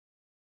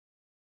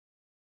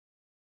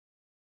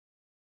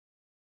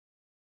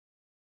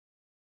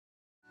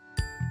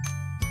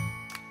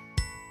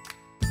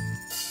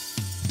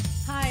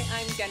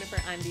I'm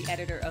Jennifer. I'm the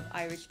editor of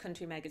Irish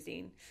Country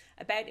Magazine.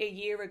 About a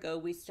year ago,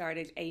 we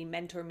started a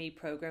Mentor Me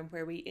programme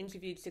where we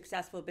interviewed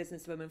successful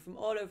businesswomen from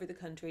all over the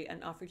country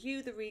and offered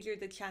you, the reader,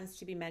 the chance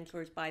to be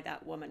mentored by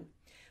that woman.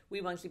 We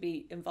want to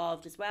be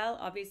involved as well,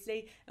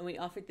 obviously, and we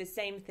offered the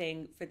same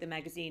thing for the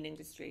magazine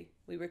industry.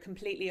 We were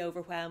completely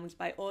overwhelmed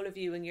by all of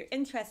you and your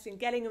interest in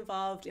getting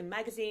involved in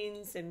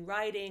magazines and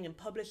writing and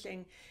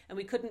publishing, and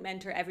we couldn't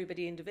mentor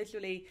everybody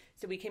individually,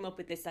 so we came up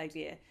with this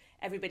idea.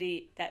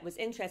 Everybody that was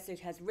interested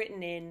has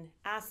written in,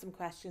 asked some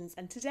questions,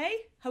 and today,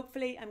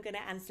 hopefully, I'm going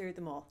to answer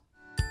them all.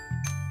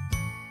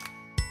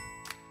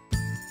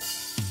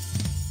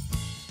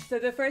 So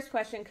the first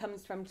question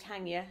comes from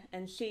Tanya,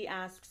 and she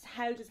asks,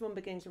 how does one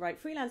begin to write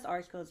freelance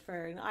articles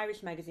for an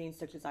Irish magazine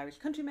such as Irish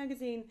Country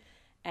Magazine?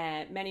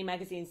 Many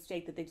magazines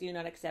state that they do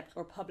not accept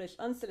or publish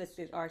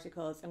unsolicited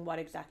articles, and what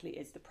exactly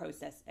is the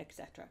process,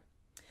 etc.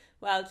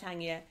 Well,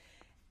 Tanya,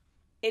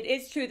 it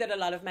is true that a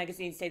lot of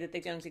magazines say that they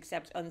don't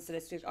accept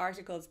unsolicited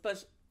articles,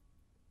 but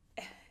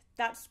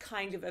that's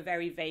kind of a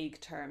very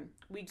vague term.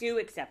 We do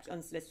accept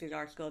unsolicited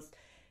articles.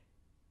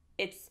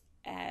 It's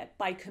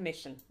by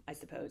commission, I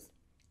suppose.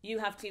 You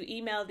have to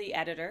email the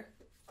editor,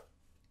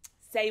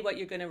 say what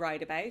you're going to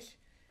write about,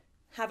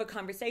 have a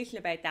conversation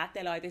about that.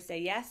 They'll either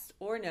say yes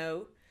or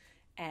no.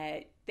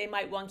 They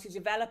might want to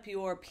develop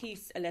your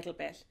piece a little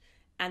bit,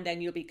 and then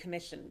you'll be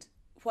commissioned.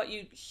 What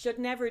you should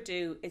never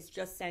do is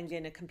just send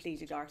in a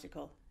completed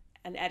article.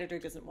 An editor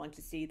doesn't want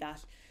to see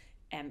that.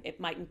 It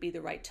mightn't be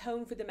the right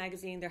tone for the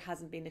magazine. There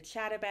hasn't been a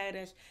chat about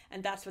it.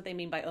 And that's what they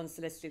mean by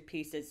unsolicited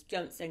pieces.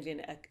 Don't send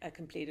in a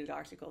completed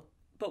article.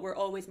 But we're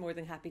always more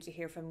than happy to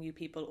hear from new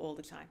people all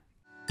the time.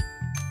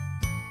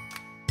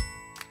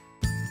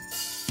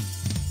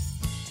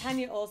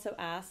 Tanya also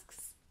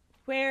asks,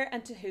 where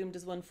and to whom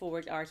does one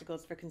forward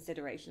articles for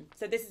consideration?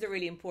 So this is a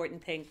really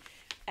important thing.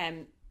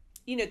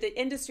 You know, the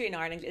industry in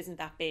Ireland isn't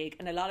that big,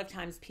 and a lot of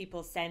times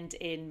people send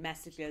in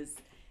messages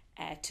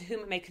to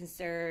whom it may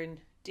concern,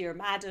 dear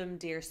madam,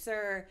 dear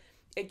sir.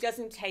 It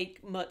doesn't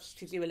take much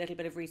to do a little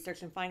bit of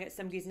research and find out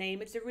somebody's name.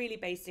 It's a really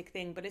basic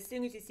thing, but as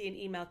soon as you see an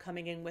email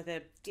coming in with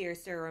a dear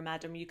sir or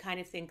madam, you kind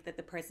of think that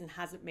the person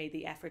hasn't made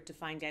the effort to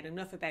find out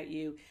enough about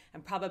you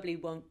and probably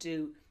won't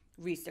do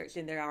research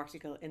in their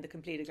article, in the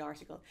completed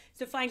article.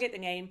 So find out the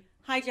name.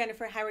 Hi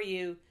Jennifer, how are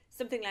you?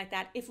 Something like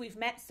that. If we've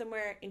met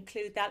somewhere,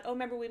 include that. Oh,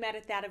 remember we met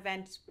at that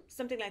event.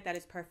 Something like that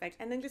is perfect.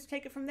 And then just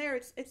take it from there.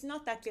 It's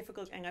not that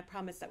difficult, and I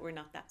promise that we're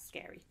not that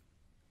scary.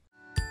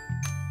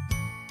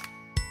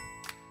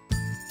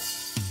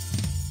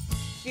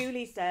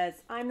 Julie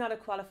says, I'm not a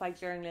qualified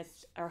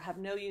journalist or have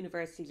no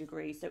university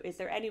degree, so is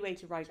there any way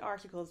to write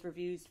articles,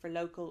 reviews for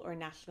local or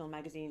national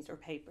magazines or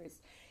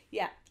papers?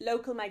 Yeah,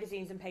 local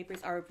magazines and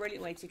papers are a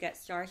brilliant way to get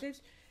started.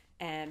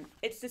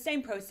 It's the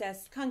same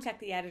process.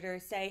 Contact the editor,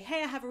 say,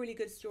 hey, I have a really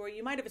good story.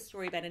 You might have a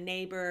story about a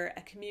neighbour,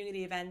 a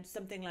community event,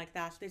 something like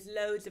that. There's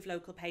loads of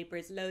local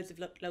papers, loads of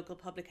local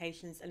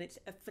publications, and it's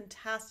a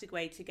fantastic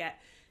way to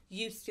get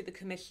used to the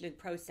commissioning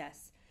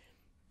process.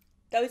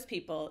 Those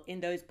people in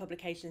those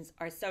publications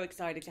are so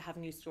excited to have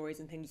new stories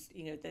and things,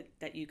 you know,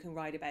 that you can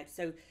write about.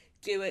 So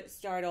do it,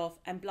 start off,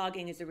 and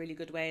blogging is a really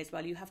good way as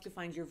well. You have to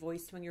find your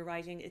voice when you're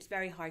writing. It's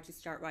very hard to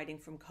start writing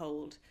from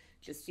cold,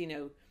 just, you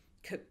know,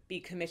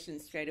 be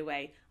commissioned straight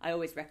away. I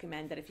always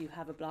recommend that if you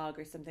have a blog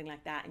or something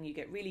like that and you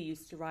get really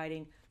used to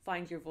writing,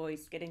 find your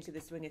voice, get into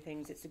the swing of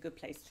things. It's a good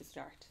place to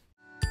start.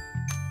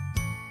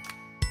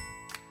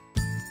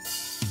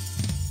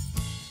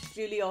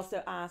 Julie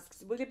also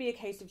asks, would it be a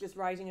case of just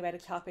writing about a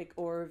topic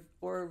or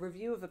a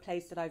review of a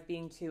place that I've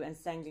been to and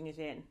sending it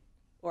in?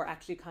 Or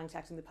actually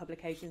contacting the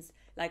publications?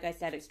 Like I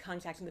said, it's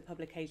contacting the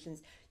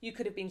publications. You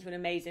could have been to an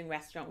amazing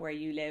restaurant where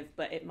you live,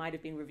 but it might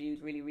have been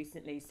reviewed really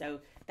recently,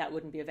 so that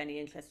wouldn't be of any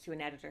interest to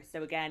an editor.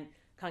 So again,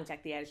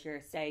 contact the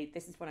editor, say,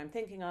 this is what I'm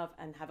thinking of,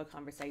 and have a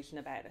conversation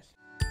about it.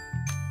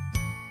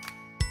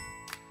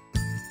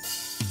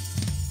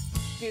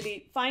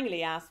 Julie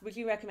finally asked, would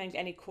you recommend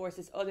any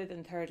courses other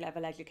than third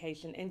level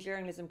education in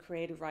journalism,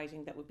 creative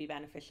writing that would be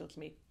beneficial to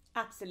me?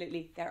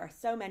 Absolutely. There are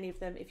so many of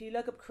them. If you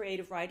look up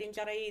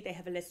creativewriting.ie, they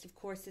have a list of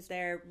courses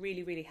there.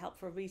 Really, really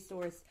helpful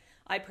resource.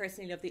 I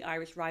personally love the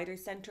Irish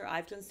Writers Centre.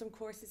 I've done some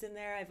courses in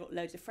there. I've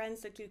loads of friends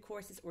that do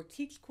courses or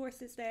teach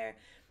courses there.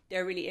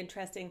 They're really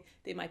interesting.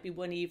 They might be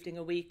one evening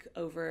a week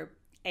over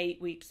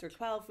 8 weeks or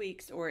 12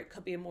 weeks, or it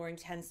could be a more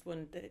intense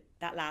one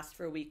that lasts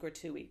for a week or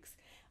 2 weeks.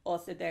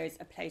 Also, there's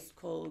a place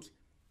called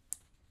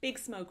Big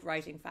Smoke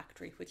Writing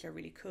Factory, which are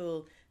really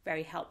cool,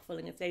 very helpful.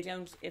 And if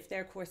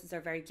their courses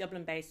are very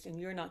Dublin based and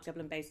you're not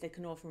Dublin based, they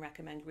can often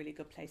recommend really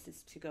good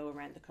places to go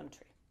around the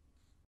country.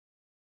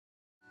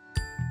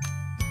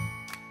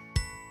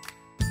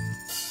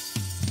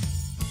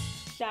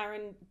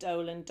 Sharon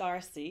Dolan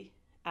Darcy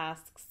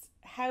asks,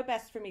 how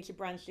best for me to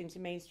branch into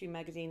mainstream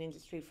magazine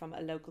industry from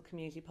a local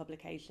community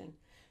publication?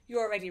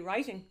 You're already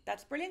writing,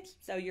 that's brilliant.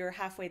 So you're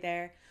halfway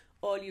there.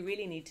 All you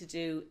really need to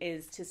do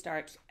is to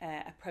start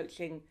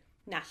approaching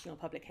national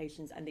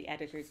publications and the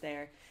editors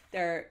there.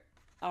 There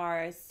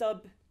are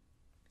sub-level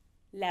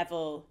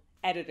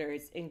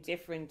editors in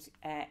different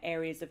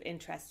areas of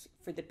interest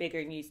for the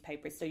bigger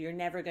newspapers. So you're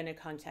never going to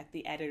contact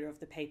the editor of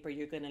the paper.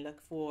 You're going to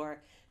look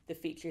for the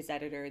features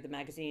editor, the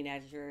magazine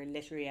editor,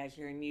 literary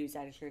editor, news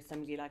editor,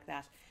 somebody like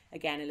that.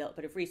 Again, a little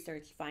bit of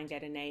research, find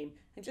out a name,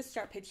 and just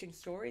start pitching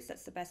stories.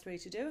 That's the best way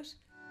to do it.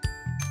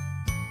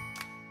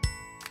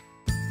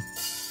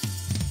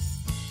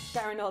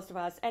 Sharon also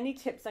asks, any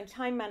tips on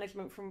time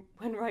management from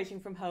when writing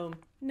from home?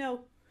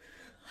 No,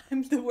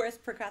 I'm the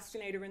worst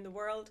procrastinator in the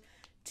world.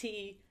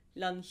 Tea,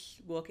 lunch,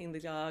 walking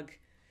the dog,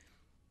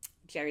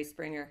 Jerry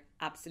Springer,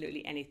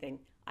 absolutely anything.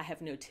 I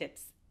have no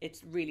tips.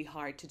 It's really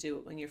hard to do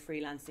it when you're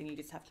freelancing. You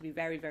just have to be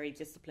very, very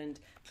disciplined.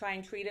 Try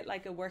and treat it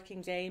like a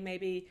working day.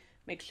 Maybe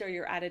make sure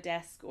you're at a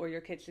desk or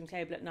your kitchen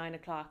table at 9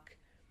 o'clock.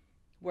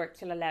 Work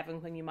till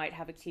 11 when you might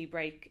have a tea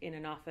break in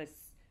an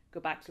office. Go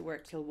back to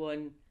work till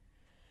 1.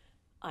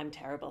 I'm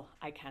terrible.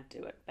 I can't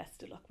do it.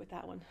 Best of luck with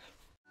that one.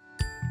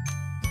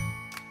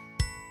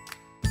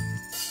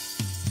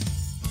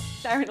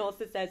 Sharon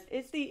also says,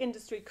 is the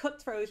industry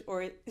cutthroat,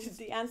 or is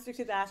the answer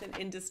to that an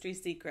industry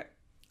secret?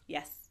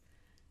 Yes.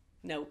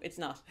 No, it's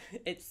not.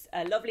 It's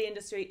a lovely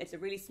industry. It's a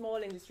really small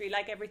industry,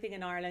 like everything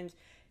in Ireland.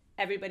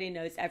 Everybody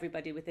knows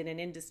everybody within an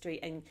industry,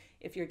 and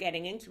if you're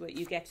getting into it,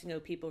 you get to know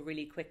people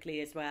really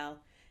quickly as well.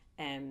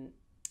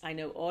 I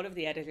know all of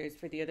the editors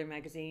for the other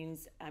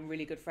magazines. I'm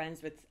really good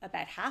friends with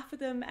about half of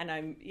them, and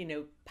I'm,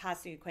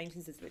 passing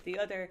acquaintances with the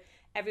other.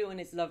 Everyone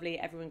is lovely.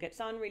 Everyone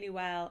gets on really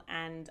well,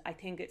 and I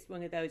think it's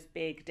one of those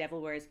big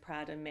Devil Wears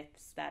Prada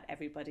myths that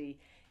everybody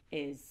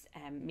is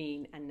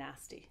mean and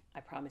nasty. I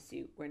promise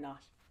you, we're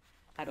not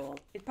at all.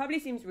 It probably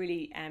seems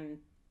really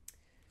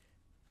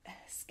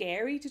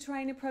scary to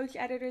try and approach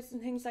editors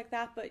and things like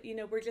that, but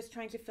we're just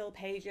trying to fill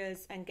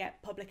pages and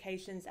get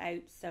publications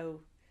out. So,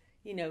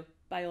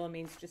 by all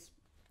means, just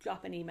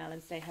drop an email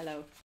and say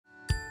hello.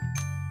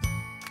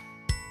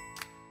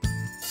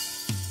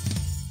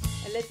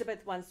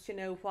 Elizabeth wants to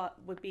know what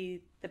would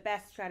be the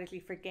best strategy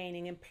for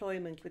gaining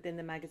employment within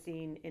the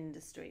magazine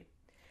industry.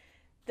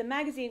 The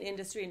magazine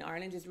industry in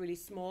Ireland is really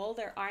small.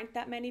 There aren't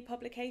that many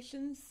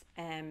publications,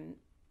 and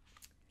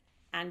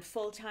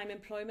full-time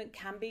employment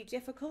can be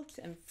difficult,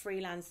 and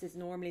freelance is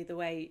normally the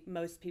way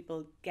most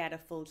people get a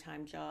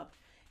full-time job.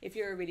 If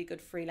you're a really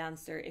good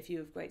freelancer, if you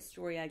have great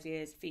story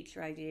ideas,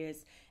 feature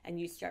ideas, and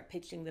you start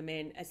pitching them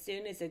in, as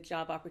soon as a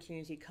job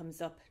opportunity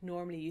comes up,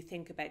 normally you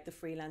think about the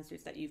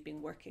freelancers that you've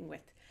been working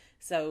with.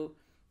 So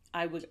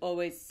I would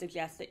always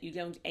suggest that you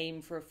don't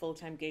aim for a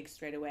full-time gig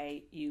straight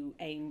away. You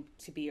aim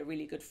to be a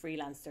really good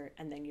freelancer,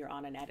 and then you're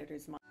on an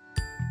editor's mind.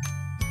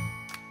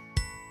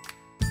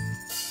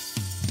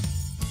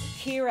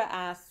 Kira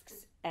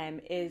asks,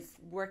 is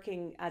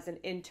working as an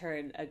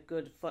intern a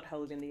good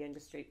foothold in the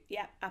industry?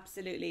 Yeah,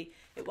 absolutely.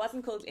 It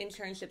wasn't called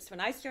internships when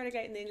I started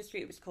out in the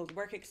industry. It was called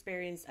work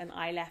experience, and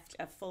I left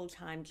a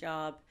full-time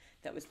job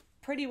that was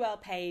pretty well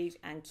paid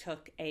and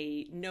took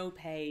a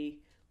no-pay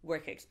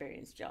work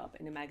experience job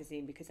in a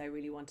magazine because I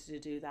really wanted to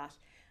do that.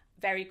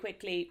 Very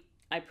quickly,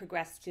 I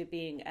progressed to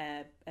being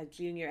a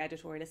junior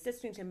editorial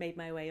assistant and made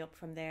my way up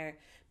from there.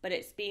 But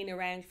it's been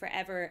around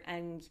forever,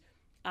 and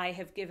I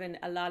have given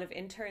a lot of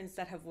interns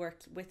that have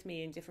worked with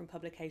me in different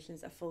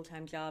publications a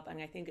full-time job,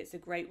 and I think it's a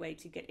great way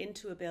to get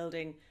into a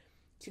building,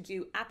 to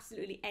do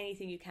absolutely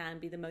anything you can,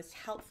 be the most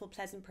helpful,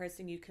 pleasant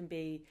person you can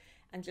be,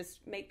 and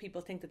just make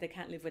people think that they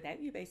can't live without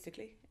you,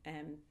 basically.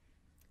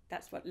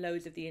 That's what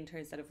loads of the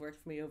interns that have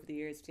worked for me over the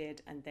years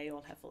did, and they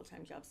all have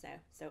full-time jobs now.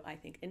 So I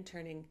think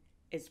interning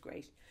is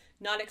great.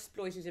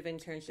 Non-exploitative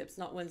internships,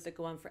 not ones that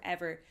go on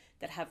forever,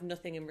 that have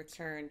nothing in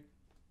return.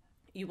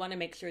 You want to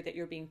make sure that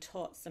you're being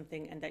taught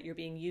something and that you're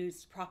being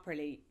used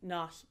properly,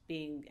 not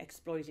being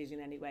exploited in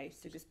any way.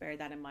 So just bear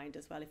that in mind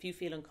as well. If you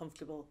feel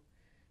uncomfortable,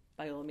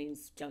 by all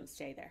means, don't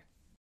stay there.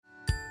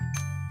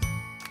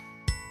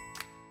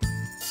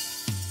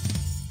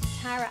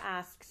 Tara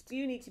asks, do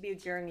you need to be a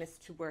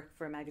journalist to work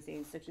for a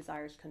magazine such as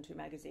Irish Country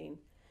Magazine?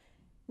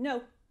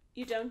 No,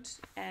 you don't.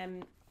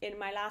 In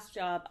my last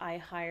job, I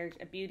hired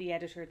a beauty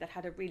editor that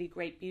had a really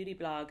great beauty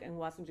blog and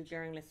wasn't a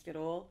journalist at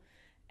all.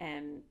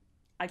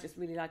 I just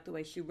really liked the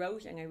way she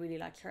wrote, and I really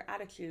liked her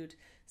attitude.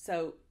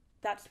 So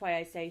that's why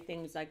I say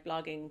things like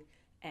blogging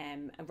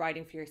and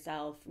writing for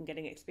yourself and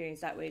getting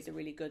experience that way is a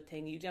really good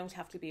thing. You don't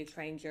have to be a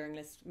trained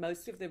journalist.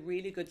 Most of the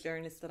really good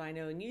journalists that I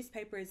know in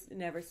newspapers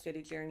never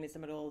studied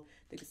journalism at all.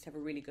 They just have a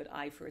really good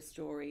eye for a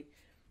story,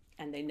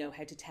 and they know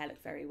how to tell it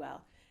very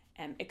well.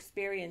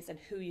 Experience and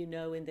who you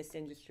know in this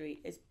industry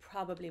is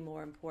probably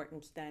more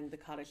important than the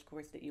college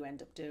course that you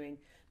end up doing,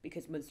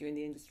 because once you're in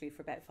the industry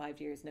for about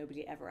 5 years,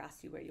 nobody ever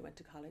asks you where you went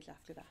to college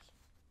after that.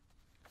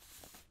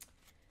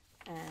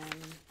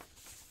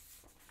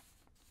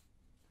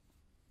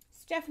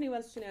 Stephanie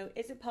wants to know,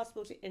 is it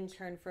possible to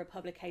intern for a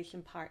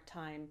publication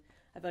part-time?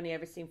 I've only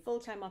ever seen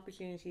full-time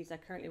opportunities. I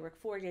currently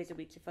work 4 days a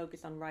week to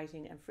focus on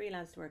writing and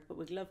freelance work, but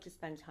would love to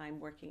spend time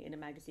working in a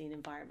magazine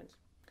environment.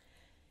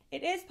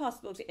 It is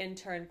possible to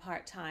intern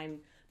part-time,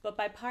 but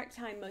by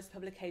part-time, most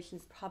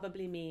publications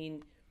probably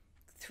mean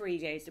 3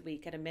 days a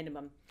week at a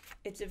minimum.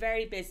 It's a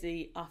very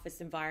busy office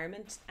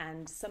environment,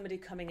 and somebody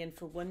coming in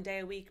for 1 day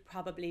a week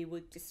probably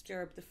would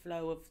disturb the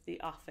flow of the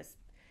office.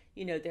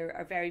 You know, there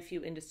are very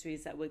few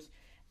industries that would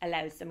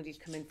allow somebody to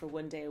come in for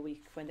 1 day a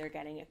week when they're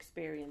getting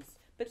experience.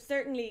 But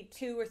certainly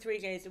 2 or 3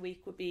 days a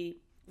week would be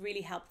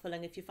really helpful.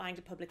 And if you find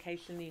a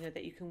publication, you know,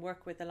 that you can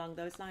work with along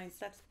those lines,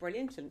 that's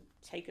brilliant, and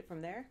take it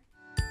from there.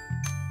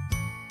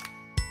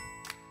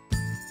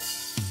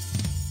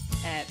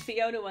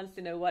 Fiona wants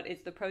to know, what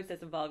is the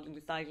process involved in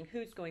deciding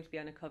who's going to be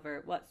on a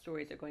cover, what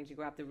stories are going to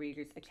grab the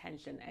reader's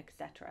attention,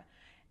 etc.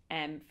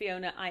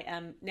 Fiona, I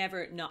am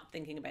never not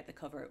thinking about the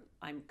cover.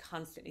 I'm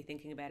constantly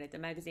thinking about it. The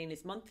magazine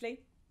is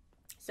monthly,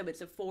 so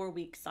it's a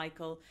 4-week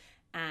cycle,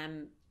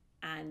 and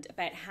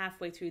about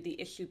halfway through the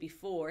issue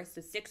before,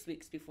 so 6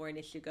 weeks before an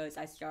issue goes,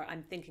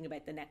 I'm thinking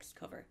about the next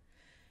cover.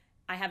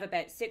 I have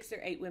about 6 or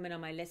 8 women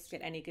on my list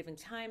at any given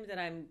time that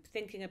I'm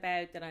thinking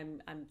about, that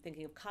I'm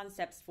thinking of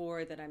concepts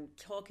for, that I'm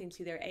talking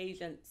to their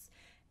agents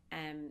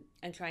and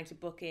trying to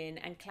book in.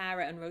 And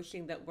Clara and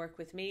Roisin that work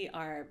with me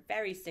are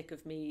very sick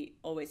of me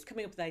always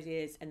coming up with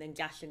ideas and then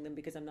dashing them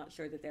because I'm not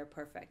sure that they're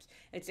perfect.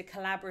 It's a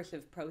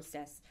collaborative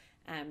process.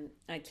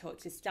 I talk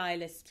to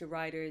stylists, to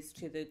writers,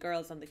 to the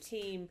girls on the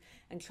team,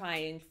 and try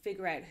and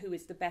figure out who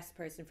is the best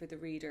person for the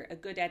reader. A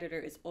good editor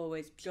is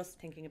always just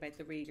thinking about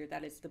the reader.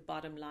 That is the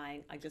bottom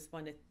line. I just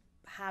want to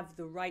have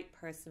the right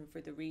person for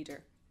the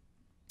reader.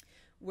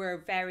 We're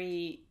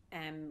very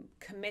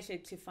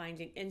committed to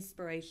finding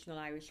inspirational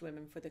Irish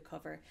women for the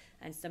cover,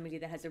 and somebody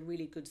that has a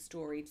really good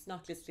story. It's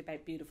not just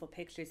about beautiful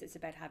pictures, it's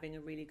about having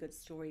a really good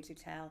story to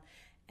tell.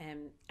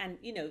 And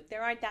you know,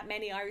 there aren't that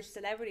many Irish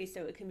celebrities,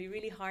 so it can be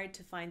really hard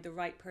to find the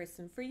right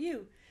person for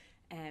you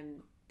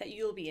that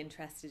you'll be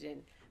interested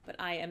in. But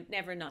I am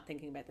never not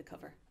thinking about the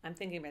cover. I'm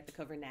thinking about the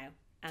cover now,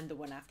 and the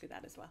one after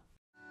that as well.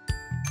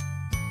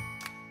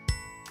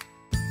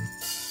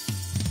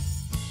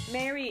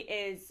 Mary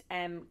is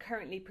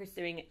currently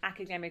pursuing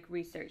academic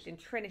research in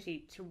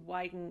Trinity to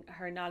widen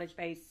her knowledge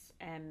base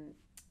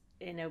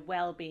in a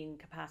well-being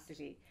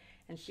capacity.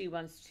 And she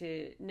wants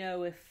to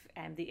know if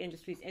the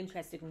industry is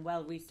interested in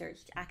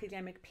well-researched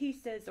academic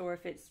pieces, or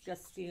if it's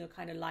just, you know,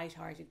 kind of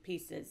light-hearted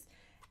pieces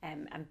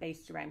and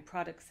based around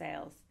product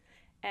sales.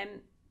 A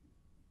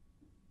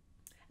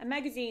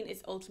magazine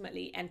is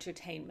ultimately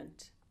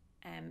entertainment,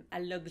 a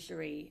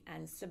luxury,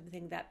 and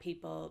something that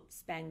people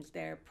spend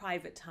their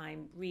private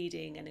time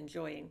reading and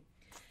enjoying.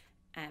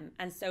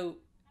 And so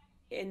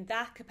in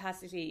that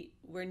capacity,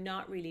 we're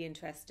not really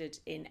interested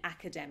in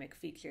academic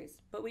features,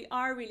 but we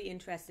are really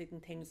interested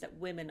in things that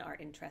women are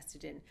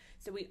interested in.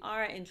 So we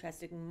are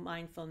interested in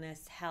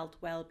mindfulness, health,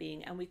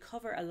 well-being, and we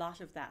cover a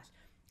lot of that.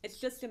 It's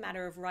just a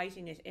matter of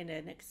writing it in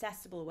an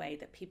accessible way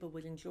that people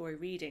would enjoy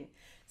reading.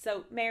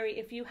 So Mary,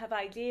 if you have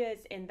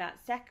ideas in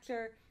that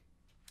sector,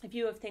 if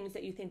you have things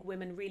that you think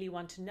women really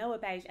want to know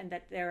about, and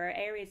that there are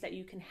areas that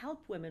you can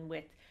help women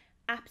with,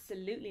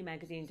 absolutely,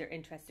 magazines are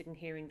interested in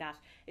hearing that.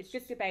 It's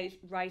just about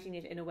writing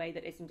it in a way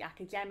that isn't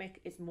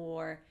academic, is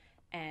more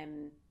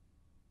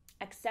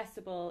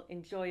accessible,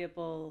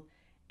 enjoyable,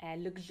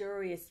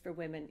 luxurious for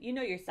women. You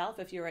know yourself,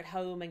 if you're at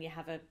home and you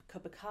have a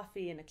cup of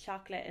coffee and a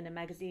chocolate and a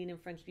magazine in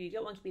front of you, you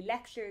don't want to be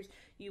lectured,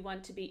 you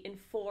want to be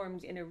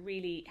informed in a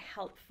really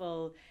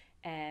helpful,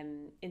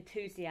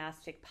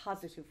 enthusiastic,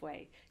 positive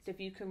way. So if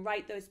you can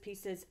write those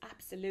pieces,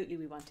 absolutely,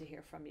 we want to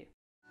hear from you.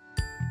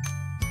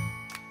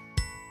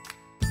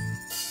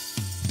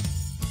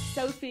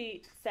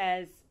 Sophie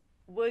says,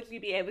 would you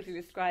be able to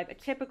describe a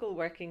typical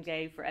working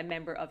day for a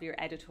member of your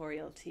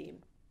editorial team?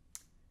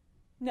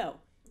 No.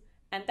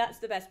 And that's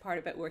the best part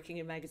about working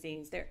in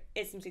magazines. There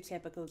isn't a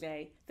typical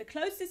day. The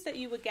closest that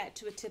you would get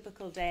to a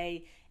typical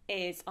day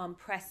is on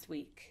press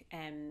week.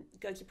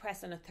 Go to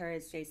press on a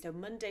Thursday. So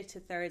Monday to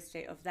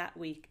Thursday of that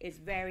week is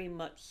very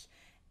much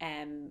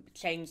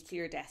chained to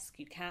your desk.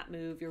 You can't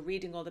move. You're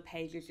reading all the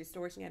pages. You're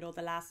sorting out all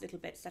the last little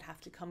bits that have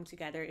to come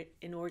together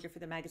in order for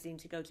the magazine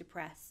to go to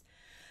press.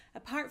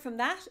 Apart from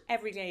that,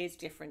 every day is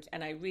different,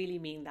 and I really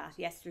mean that.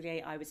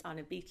 Yesterday I was on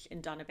a beach in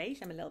Donabate.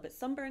 I'm a little bit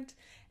sunburnt,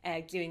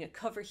 doing a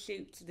cover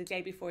shoot. The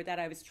day before that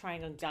I was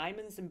trying on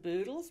diamonds and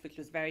boodles, which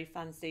was very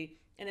fancy.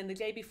 And then the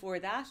day before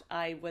that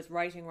I was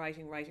writing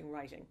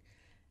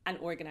and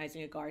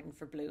organising a garden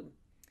for Bloom.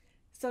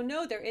 So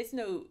no, there is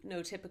no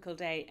typical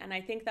day, and I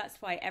think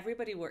that's why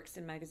everybody works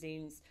in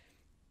magazines.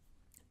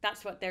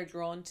 That's what they're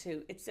drawn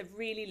to. It's a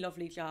really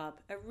lovely job,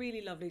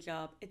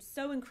 It's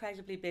so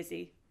incredibly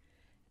busy.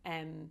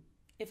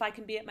 If I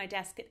can be at my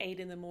desk at 8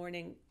 in the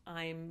morning,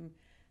 I'm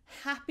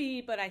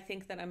happy, but I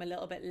think that I'm a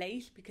little bit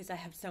late because I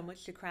have so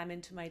much to cram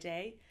into my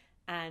day,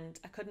 and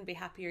I couldn't be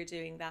happier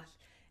doing that.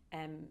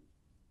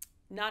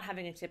 Not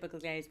having a typical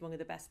day is one of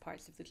the best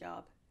parts of the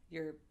job.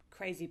 You're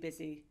crazy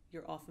busy,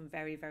 you're often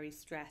very, very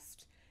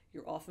stressed,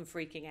 you're often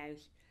freaking out,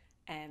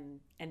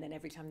 and then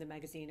every time the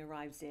magazine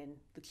arrives in,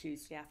 the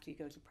Tuesday after you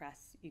go to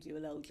press, you do a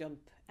little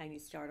jump and you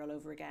start all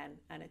over again,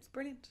 and it's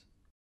brilliant.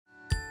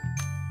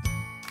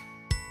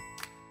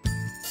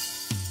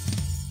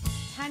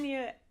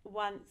 Tanya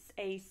wants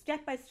a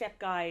step-by-step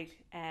guide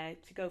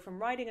to go from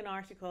writing an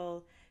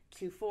article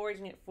to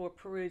forwarding it for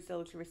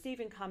perusal, to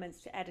receiving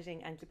comments, to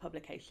editing, and to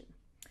publication.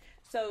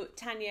 So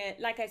Tanya,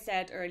 like I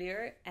said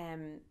earlier,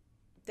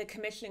 the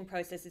commissioning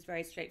process is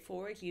very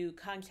straightforward. You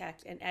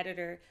contact an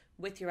editor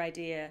with your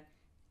idea.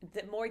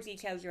 The more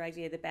detailed your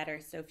idea, the better.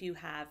 So if you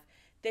have,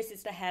 this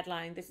is the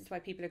headline, this is why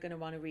people are going to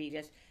want to read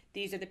it,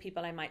 these are the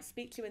people I might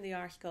speak to in the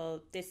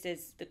article, this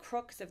is the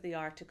crux of the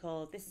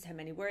article, this is how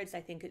many words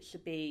I think it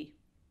should be,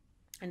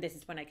 and this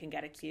is when I can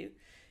get it to you.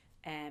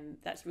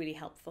 That's really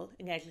helpful.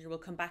 An editor will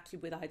come back to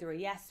you with either a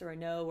yes or a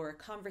no, or a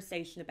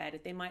conversation about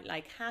it. They might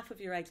like half of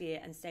your idea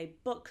and say,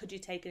 but could you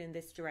take it in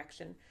this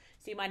direction?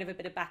 So you might have a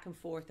bit of back and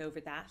forth over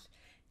that.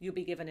 You'll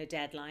be given a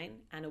deadline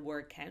and a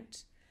word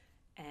count.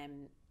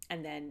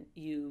 And then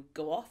you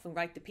go off and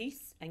write the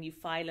piece and you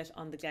file it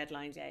on the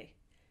deadline day.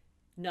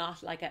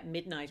 Not like at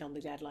midnight on the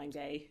deadline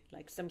day,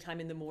 like sometime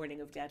in the morning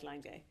of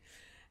deadline day.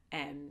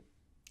 And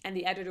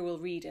the editor will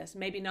read it,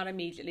 maybe not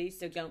immediately,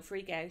 so don't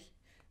freak out.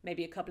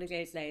 Maybe a couple of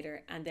days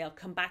later, and they'll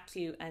come back to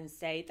you and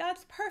say,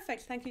 that's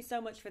perfect, thank you so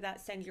much for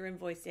that, send your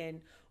invoice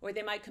in. Or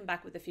they might come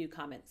back with a few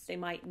comments. They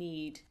might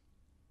need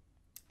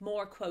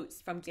more quotes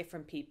from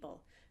different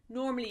people.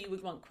 Normally you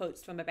would want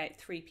quotes from about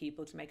 3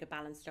 people to make a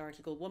balanced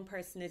article. 1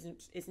 person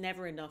is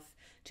never enough.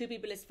 2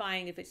 people is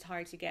fine if it's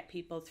hard to get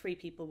people. 3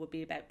 people would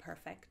be about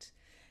perfect.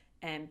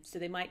 So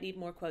they might need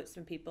more quotes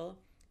from people.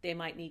 They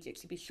might need it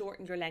to be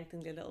shortened or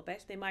lengthened a little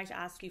bit. They might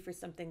ask you for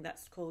something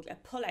that's called a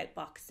pull-out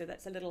box. So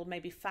that's a little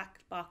maybe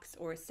fact box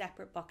or a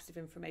separate box of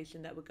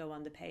information that would go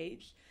on the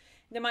page.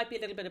 And there might be a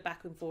little bit of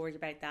back and forward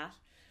about that.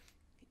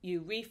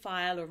 You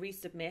refile or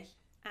resubmit,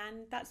 and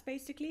that's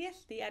basically it.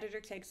 The editor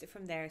takes it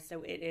from there.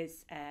 So it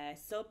is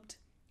subbed.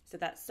 So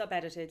that's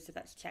sub-edited. So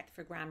that's checked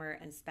for grammar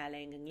and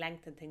spelling and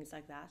length and things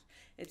like that.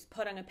 It's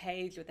put on a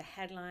page with a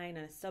headline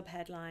and a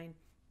sub-headline.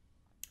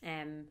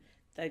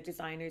 The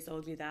designers all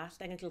do that.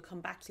 Then it'll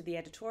come back to the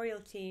editorial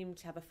team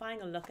to have a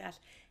final look at,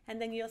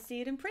 and then you'll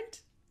see it in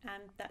print.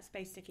 And that's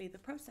basically the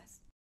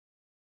process.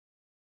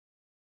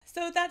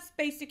 So that's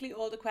basically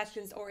all the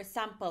questions, or a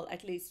sample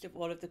at least of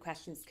all of the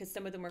questions, because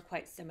some of them are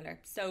quite similar.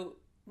 So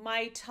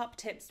my top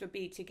tips would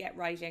be to get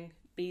writing,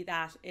 be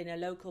that in a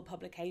local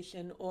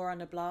publication or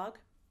on a blog.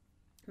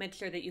 Make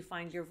sure that you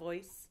find your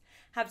voice.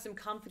 Have some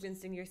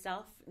confidence in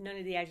yourself. None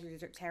of the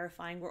editors are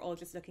terrifying. We're all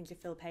just looking to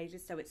fill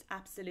pages, so it's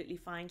absolutely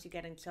fine to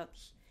get in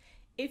touch.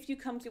 If you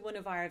come to one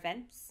of our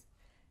events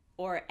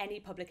or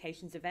any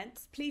publications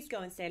events, please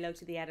go and say hello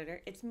to the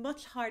editor. It's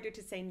much harder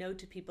to say no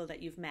to people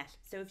that you've met.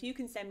 So if you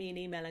can send me an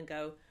email and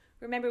go,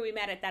 remember we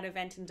met at that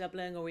event in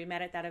Dublin, or we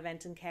met at that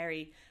event in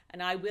Kerry,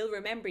 and I will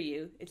remember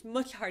you. It's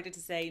much harder to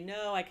say,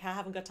 no, I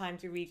haven't got time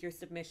to read your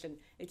submission.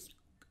 It's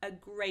a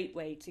great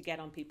way to get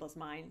on people's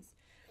minds.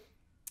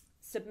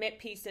 Submit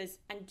pieces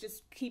and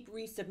just keep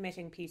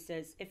resubmitting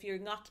pieces. If you're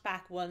knocked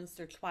back once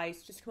or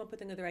twice, just come up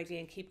with another idea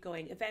and keep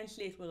going.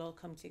 Eventually it will all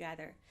come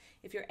together.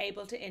 If you're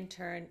able to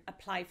intern,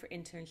 apply for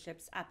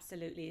internships.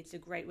 Absolutely. It's a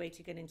great way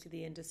to get into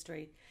the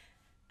industry.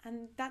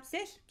 And that's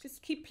it.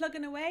 Just keep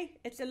plugging away.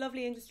 It's a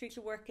lovely industry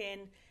to work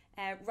in.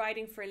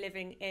 Writing for a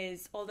living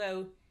is,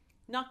 although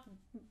not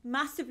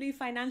massively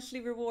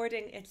financially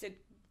rewarding, it's a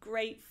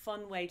great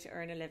fun way to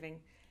earn a living.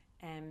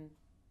 And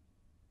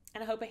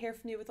I hope I hear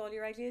from you with all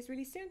your ideas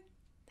really soon.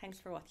 Thanks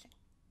for watching.